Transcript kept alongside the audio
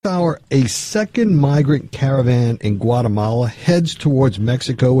Hour, a second migrant caravan in Guatemala heads towards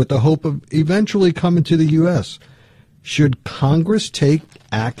Mexico with the hope of eventually coming to the U.S. Should Congress take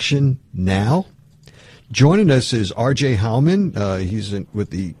action now? Joining us is RJ Hauman. He's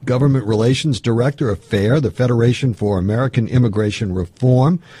with the Government Relations Director of FAIR, the Federation for American Immigration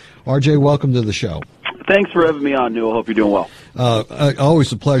Reform. RJ, welcome to the show. Thanks for having me on, Newell. Hope you're doing well.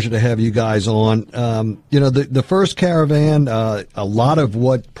 Always a pleasure to have you guys on. The first caravan, a lot of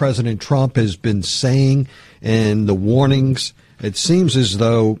what President Trump has been saying and the warnings, it seems as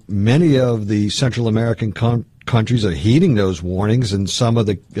though many of the Central American countries are heeding those warnings, and some of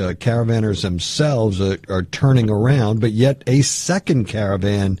the caravanners themselves are turning around, but yet a second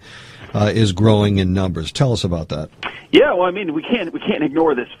caravan is growing in numbers. Tell us about that. Yeah, well, I mean, we can't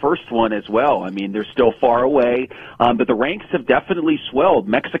ignore this first one as well. I mean, they're still far away, but the ranks have definitely swelled.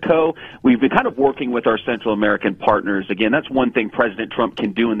 Mexico, we've been kind of working with our Central American partners. Again, that's one thing President Trump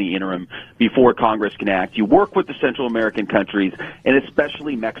can do in the interim before Congress can act. You work with the Central American countries, and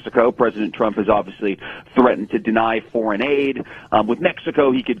especially Mexico. President Trump has obviously threatened to deny foreign aid. With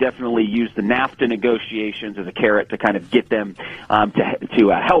Mexico, he could definitely use the NAFTA negotiations as a carrot to kind of get them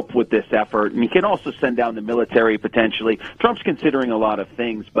to help with this effort. And he can also send down the military potentially. Trump's considering a lot of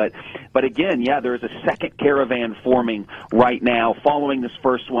things, but again, yeah, there is a second caravan forming right now following this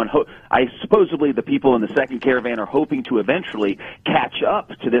first one. Supposedly the people in the second caravan are hoping to eventually catch up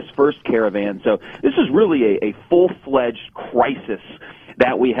to this first caravan. So this is really a full-fledged crisis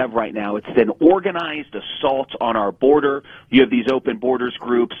that we have right now. It's an organized assault on our border. You have these open borders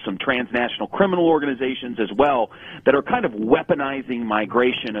groups, some transnational criminal organizations as well, that are kind of weaponizing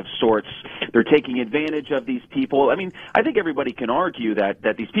migration of sorts. They're taking advantage of these people. I mean, I think everybody can argue that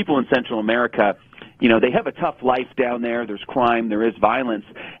these people in Central America, you know, they have a tough life down there. There's crime, there is violence,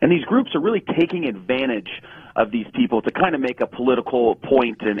 and these groups are really taking advantage of these people to kind of make a political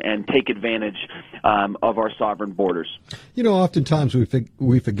point and take advantage of our sovereign borders. You know, oftentimes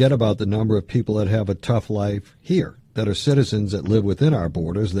we forget about the number of people that have a tough life here, that are citizens that live within our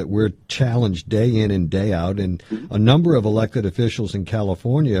borders, that we're challenged day in and day out. And a number of elected officials in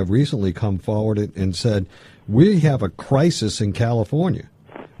California have recently come forward and said, we have a crisis in California.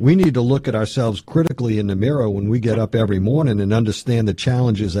 We need to look at ourselves critically in the mirror when we get up every morning and understand the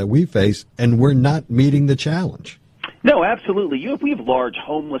challenges that we face, and we're not meeting the challenge. No, absolutely. We have large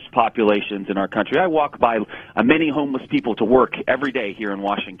homeless populations in our country. I walk by many homeless people to work every day here in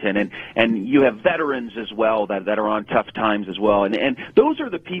Washington, and you have veterans as well that are on tough times as well. And those are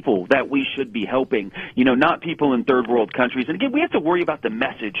the people that we should be helping, you know, not people in third world countries. And again, we have to worry about the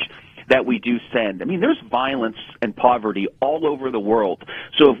message that we do send. I mean, there's violence and poverty all over the world.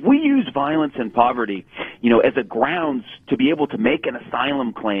 So if we use violence and poverty, you know, as a grounds to be able to make an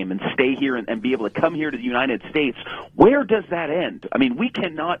asylum claim and stay here and be able to come here to the United States, where does that end? I mean, we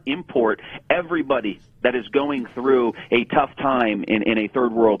cannot import everybody that is going through a tough time in a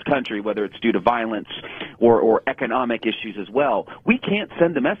third world country, whether it's due to violence or economic issues as well. We can't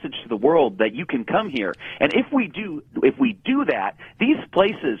send the message to the world that you can come here. And if we do that, these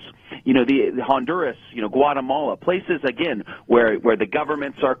places, you know, the Honduras, you know, Guatemala, places again where the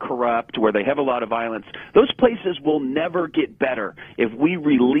governments are corrupt, where they have a lot of violence, those places will never get better if we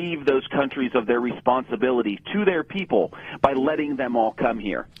relieve those countries of their responsibility to their people by letting them all come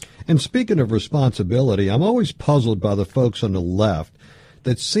here. And speaking of responsibility, I'm always puzzled by the folks on the left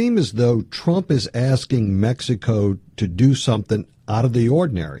that seem as though Trump is asking Mexico to do something out of the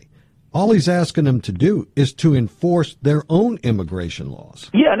ordinary. All he's asking them to do is to enforce their own immigration laws.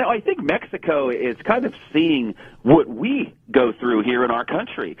 Yeah, no, I think Mexico is kind of seeing what we go through here in our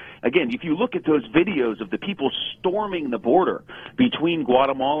country. Again, if you look at those videos of the people storming the border between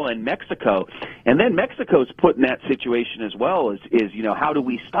Guatemala and Mexico, and then Mexico's put in that situation as well, is you know, how do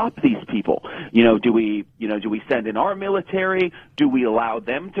we stop these people? You know, do we send in our military? Do we allow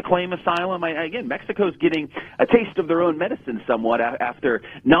them to claim asylum? Again, Mexico's getting a taste of their own medicine somewhat after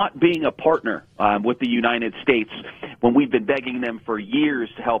not being a partner with the United States when we've been begging them for years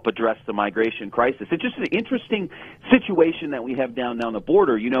to help address the migration crisis. It's just an interesting situation that we have down the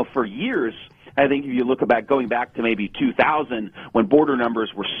border. You know, for years, I think if you look back, going back to maybe 2000, when border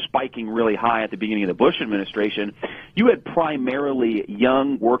numbers were spiking really high at the beginning of the Bush administration, you had primarily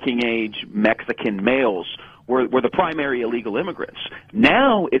young, working-age Mexican males were the primary illegal immigrants.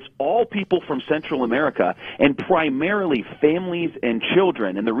 Now it's all people from Central America and primarily families and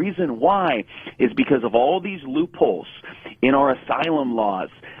children. And the reason why is because of all these loopholes in our asylum laws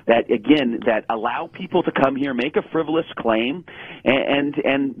that, again, that allow people to come here, make a frivolous claim. And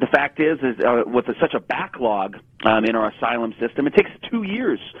the fact is with such a backlog in our asylum system. It takes 2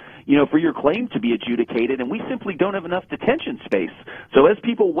 years, for your claim to be adjudicated, and we simply don't have enough detention space. So as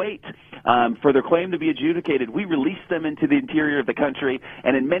people wait for their claim to be adjudicated, we release them into the interior of the country,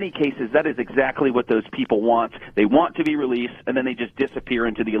 and in many cases, that is exactly what those people want. They want to be released, and then they just disappear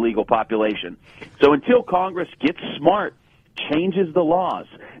into the illegal population. So until Congress gets smart, changes the laws,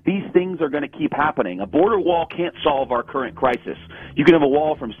 these things are going to keep happening. A border wall can't solve our current crisis. You can have a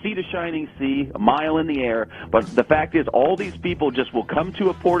wall from sea to shining sea, a mile in the air, but the fact is all these people just will come to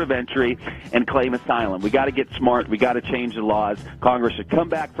a port of entry and claim asylum. We got to get smart. We got to change the laws. Congress should come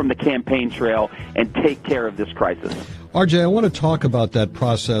back from the campaign trail and take care of this crisis. RJ, I want to talk about that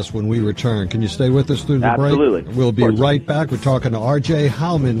process when we return. Can you stay with us through the break? Absolutely. We'll be right back. We're talking to RJ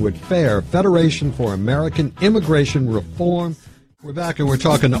Hauman with FAIR, Federation for American Immigration Reform. We're back and we're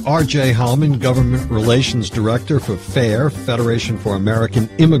talking to RJ Hauman, Government Relations Director for FAIR, Federation for American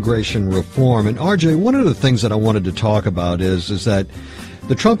Immigration Reform. And RJ, one of the things that I wanted to talk about is that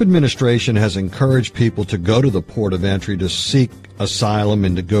the Trump administration has encouraged people to go to the port of entry to seek asylum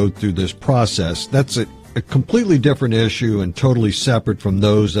and to go through this process. That's a completely different issue and totally separate from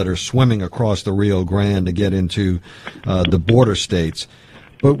those that are swimming across the Rio Grande to get into the border states.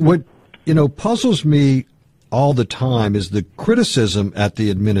 But what, puzzles me all the time is the criticism at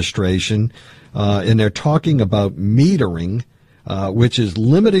the administration, and they're talking about metering, which is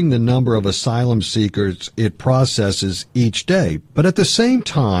limiting the number of asylum seekers it processes each day. But at the same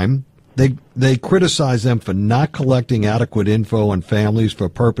time, they criticize them for not collecting adequate info on families for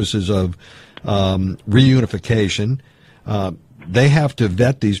purposes of reunification. They have to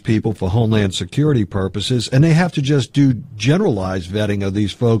vet these people for Homeland Security purposes, and they have to just do generalized vetting of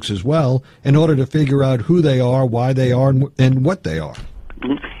these folks as well in order to figure out who they are, why they are, and what they are.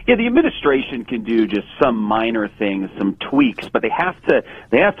 Yeah, the administration can do just some minor things, some tweaks, but they have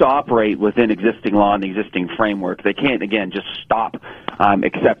to operate within existing law and the existing framework. They can't, again, just stop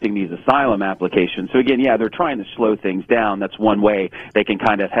accepting these asylum applications. So again, yeah, they're trying to slow things down. That's one way they can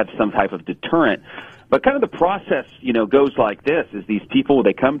kind of have some type of deterrent. But kind of the process, goes like this, is these people,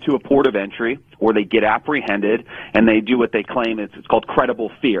 they come to a port of entry or they get apprehended and they do what they claim it's called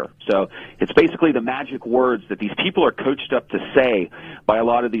credible fear. So it's basically the magic words that these people are coached up to say by a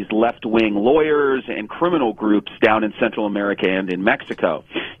lot of these left-wing lawyers and criminal groups down in Central America and in Mexico.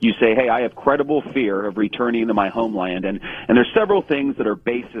 You say, hey, I have credible fear of returning to my homeland. And there's several things that are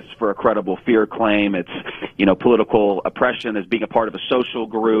basis for a credible fear claim. It's, political oppression as being a part of a social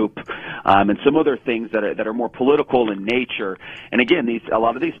group, and some other things that are more political in nature. And again, a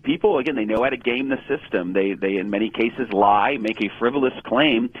lot of these people, again, they know how to game the system. They in many cases lie, make a frivolous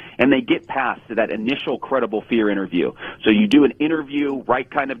claim, and they get past that initial credible fear interview. So you do an interview right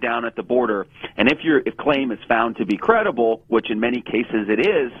kind of down at the border, and if claim is found to be credible, which in many cases it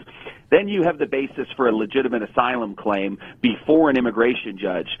is, then you have the basis for a legitimate asylum claim before an immigration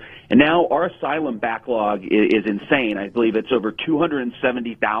judge. And now our asylum backlog is insane. I believe it's over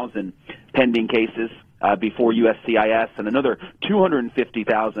 270,000 pending cases before USCIS and another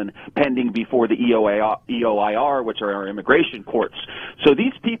 250,000 pending before the EOIR, which are our immigration courts. So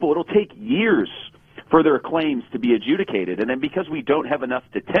these people, it'll take years for their claims to be adjudicated. And then because we don't have enough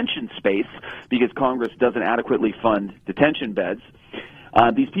detention space, because Congress doesn't adequately fund detention beds,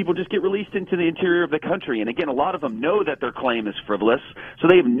 these people just get released into the interior of the country. And again, a lot of them know that their claim is frivolous, so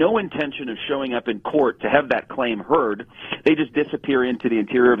they have no intention of showing up in court to have that claim heard. They just disappear into the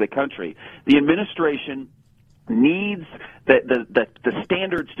interior of the country. The administration needs the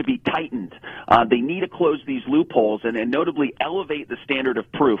standards to be tightened. They need to close these loopholes and notably elevate the standard of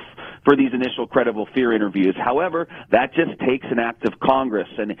proof for these initial credible fear interviews. However, that just takes an act of Congress.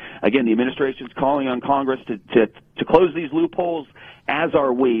 And again, the administration is calling on Congress to close these loopholes, as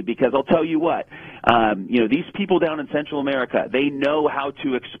are we, because I'll tell you what, these people down in Central America, they know how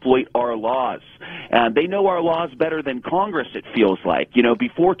to exploit our laws. They know our laws better than Congress, it feels like.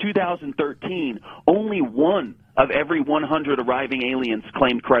 Before 2013, only one of every 100 arriving aliens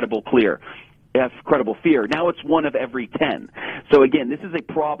claimed credible fear. Now it's one of every 10. So again, this is a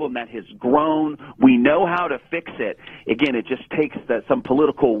problem that has grown. We know how to fix it. Again, it just takes some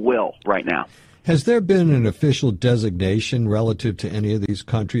political will right now. Has there been an official designation relative to any of these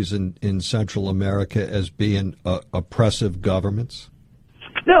countries in Central America as being oppressive governments?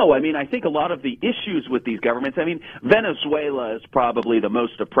 No, I think a lot of the issues with these governments, Venezuela is probably the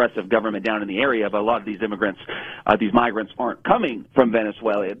most oppressive government down in the area, but a lot of these these migrants aren't coming from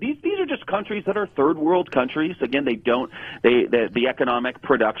Venezuela. These are just countries that are third world countries. Again, the economic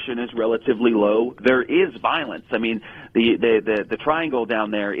production is relatively low. There is violence. the triangle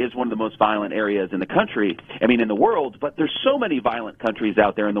down there is one of the most violent areas in the country. I mean, in the world. But there's so many violent countries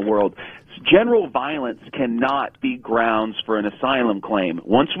out there in the world. General violence cannot be grounds for an asylum claim.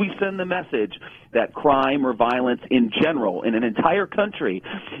 Once we send the message that crime or violence in general in an entire country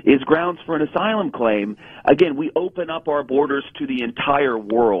is grounds for an asylum claim, again, we open up our borders to the entire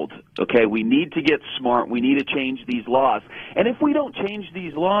world. Okay, we need to get smart. We need to change these laws. And if we don't change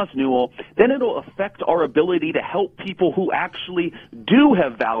these laws, Newell, then it'll affect our ability to help people who actually do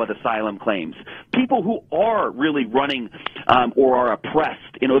have valid asylum claims, people who are really running or are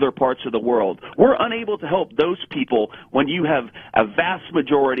oppressed in other parts of the world. We're unable to help those people when you have a vast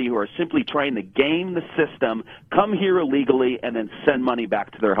majority who are simply trying to game the system, come here illegally, and then send money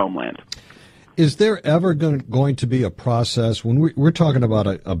back to their homeland. Is there ever going to be a process when we're talking about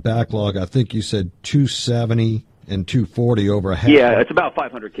a backlog? I think you said 270 and 240 over half. Yeah, it's about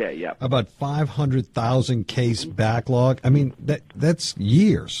 500K, yeah. About 500,000 case backlog. I mean, that's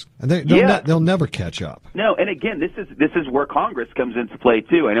years. And they'll never catch up. No, and again, this is where Congress comes into play,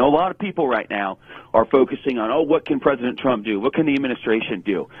 too. I know a lot of people right now are focusing on, what can President Trump do? What can the administration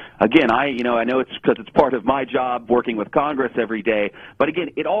do? Again, I know it's because it's part of my job working with Congress every day. But again,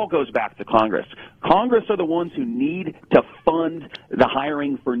 it all goes back to Congress. Congress are the ones who need to fund the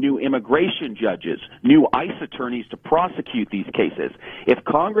hiring for new immigration judges, new ICE attorneys to prosecute these cases. If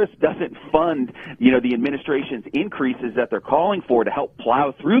Congress doesn't fund, the administration's increases that they're calling for to help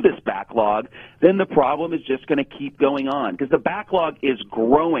plow through this backlog, then the problem is just going to keep going on because the backlog is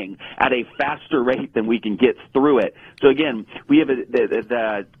growing at a faster rate than we can get through it. So again, we have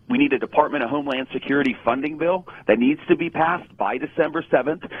we need a Department of Homeland Security funding bill that needs to be passed by December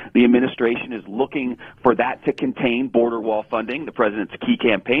 7th. The administration is looking for that to contain border wall funding, the president's key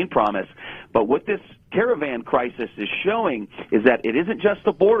campaign promise. But what this caravan crisis is showing is that it isn't just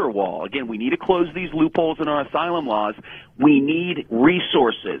a border wall. Again, we need to close these loopholes in our asylum laws. We need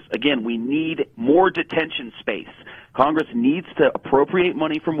resources. Again, we need more detention space. Congress needs to appropriate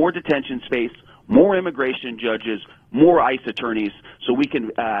money for more detention space, more immigration judges, more ICE attorneys, so we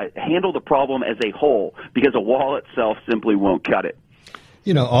can handle the problem as a whole, because a wall itself simply won't cut it.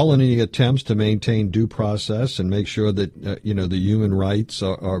 All in any attempts to maintain due process and make sure that, the human rights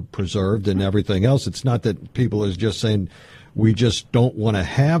are preserved and everything else. It's not that people is just saying we just don't want to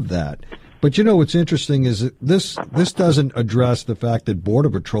have that. But, what's interesting is that this doesn't address the fact that Border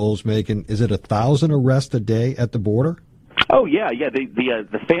Patrol's making, is it 1,000 arrests a day at the border? Oh yeah.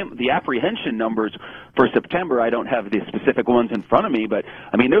 The apprehension numbers for September, I don't have the specific ones in front of me, but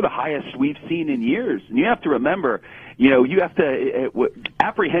I mean they're the highest we've seen in years. And you have to remember,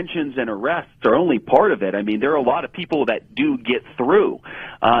 apprehensions and arrests are only part of it. I mean, there are a lot of people that do get through.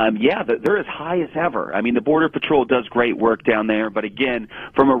 They're as high as ever. I mean, the Border Patrol does great work down there, but again,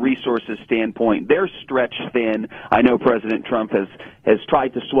 from a resources standpoint, they're stretched thin. I know President Trump has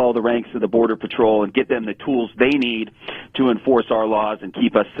tried to swell the ranks of the Border Patrol and get them the tools they need to enforce our laws and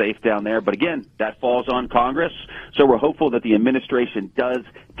keep us safe down there. But again, that falls on Congress. So we're hopeful that the administration does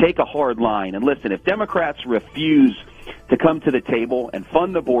take a hard line. And listen, if Democrats refuse to come to the table and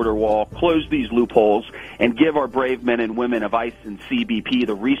fund the border wall, close these loopholes, and give our brave men and women of ICE and CBP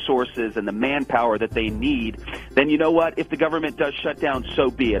the resources and the manpower that they need, then you know what? If the government does shut down, so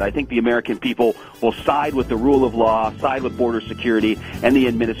be it. I think the American people will side with the rule of law, side with border security and the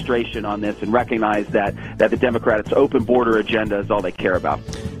administration on this, and recognize that the Democrats' open border agenda is all they care about.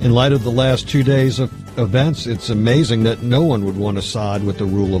 In light of the last 2 days of events, it's amazing that no one would want to side with the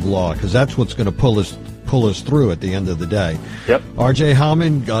rule of law, because that's what's going to pull us through at the end of the day. Yep. RJ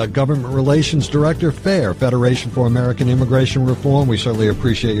Hauman, Government Relations Director, FAIR, Federation for American Immigration Reform. We certainly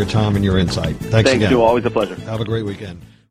appreciate your time and your insight. Thanks again. Thanks, Stu. Always a pleasure. Have a great weekend.